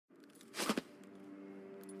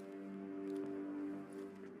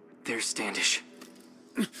There's Standish.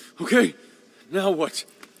 Okay, now what?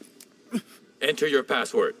 Enter your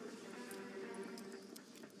password.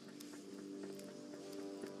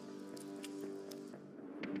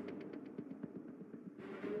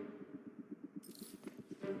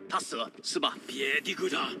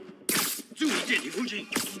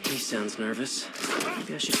 He sounds nervous.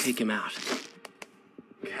 Maybe I should take him out.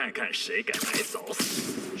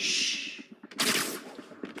 Shh.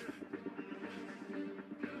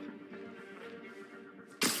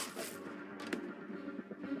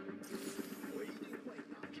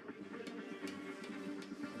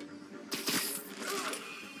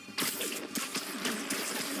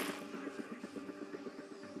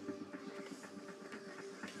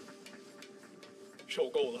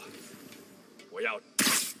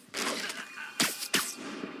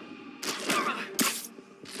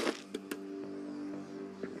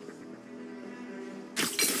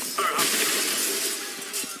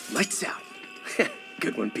 Lights out.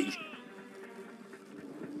 Good one, Pete.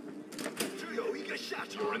 只有一个下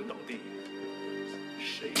场人倒地，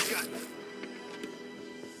谁干的？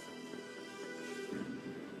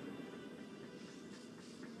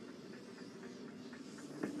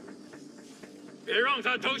别让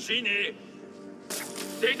他偷袭你！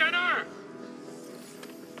谁在那儿？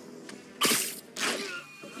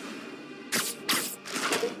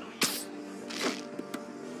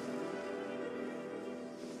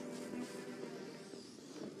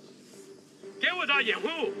给我打掩护！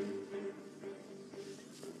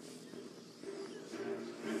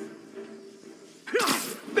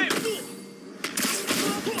背部！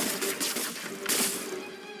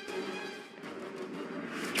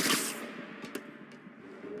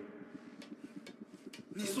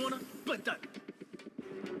你说呢，笨蛋？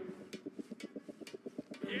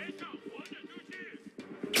别想活着出去！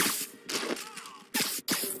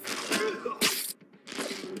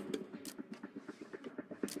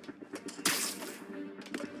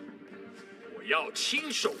我要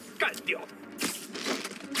亲手干掉！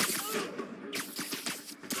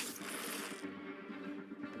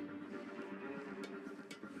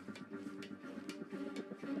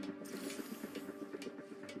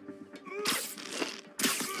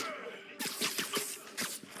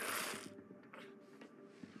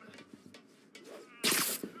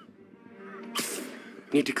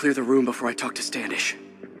 Need to clear the room before I talk to Standish.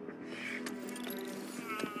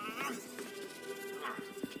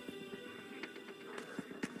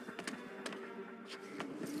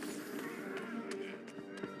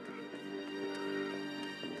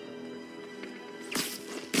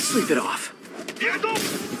 Sleep it off.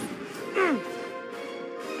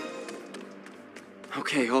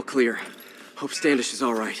 Okay, all clear. Hope Standish is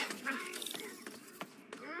all right.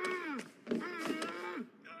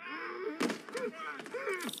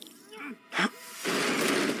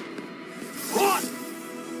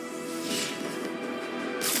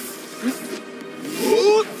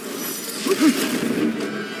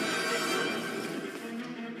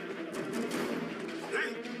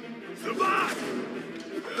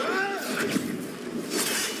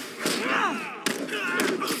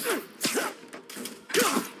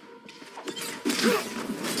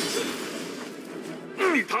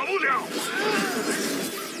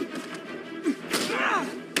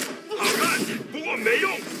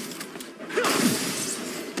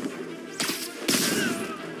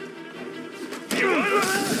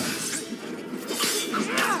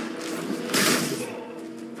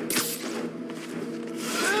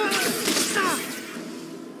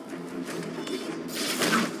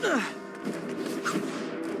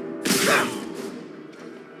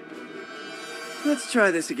 Let's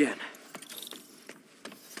try this again.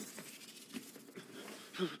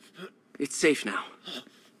 It's safe now.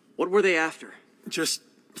 What were they after? Just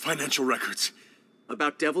financial records.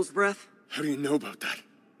 About Devil's Breath? How do you know about that?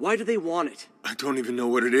 Why do they want it? I don't even know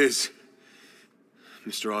what it is.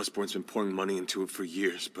 Mr. Osborn's been pouring money into it for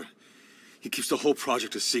years, but he keeps the whole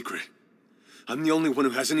project a secret. I'm the only one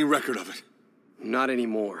who has any record of it. Not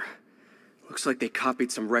anymore. Looks like they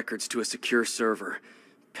copied some records to a secure server.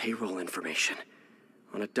 Payroll information.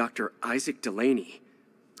 On a Dr. Isaac Delaney.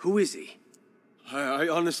 Who is he? I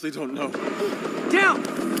honestly don't know. Down!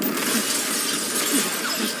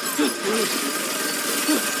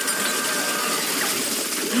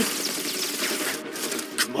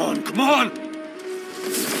 Come on, come on!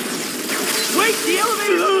 Wait, the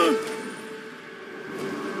elevator!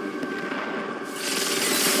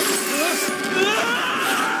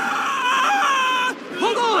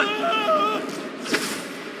 Hold on!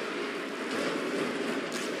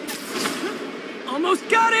 Almost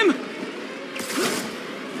got him!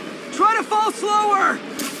 Try to fall slower!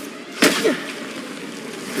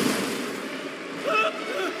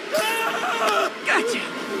 Gotcha!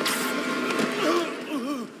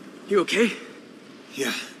 You okay? Yeah,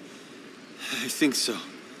 I think so.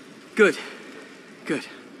 Good. Good.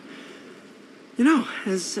 You know,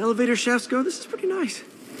 as elevator shafts go, this is pretty nice.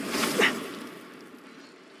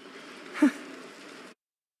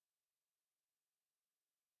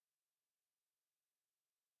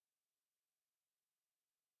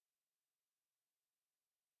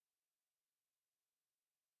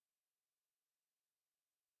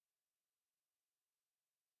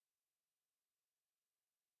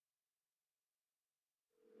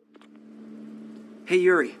 Hey,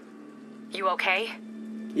 Yuri. You okay?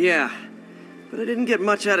 Yeah, but I didn't get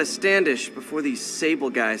much out of Standish before these Sable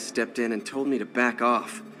guys stepped in and told me to back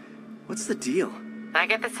off. What's the deal? I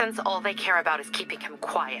get the sense all they care about is keeping him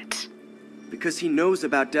quiet. Because he knows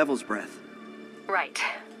about Devil's Breath. Right.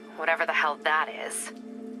 Whatever the hell that is.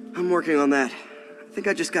 I'm working on that. I think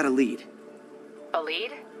I just got a lead. A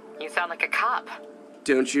lead? You sound like a cop.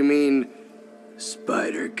 Don't you mean...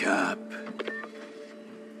 Spider Cop?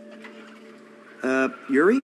 Yuri?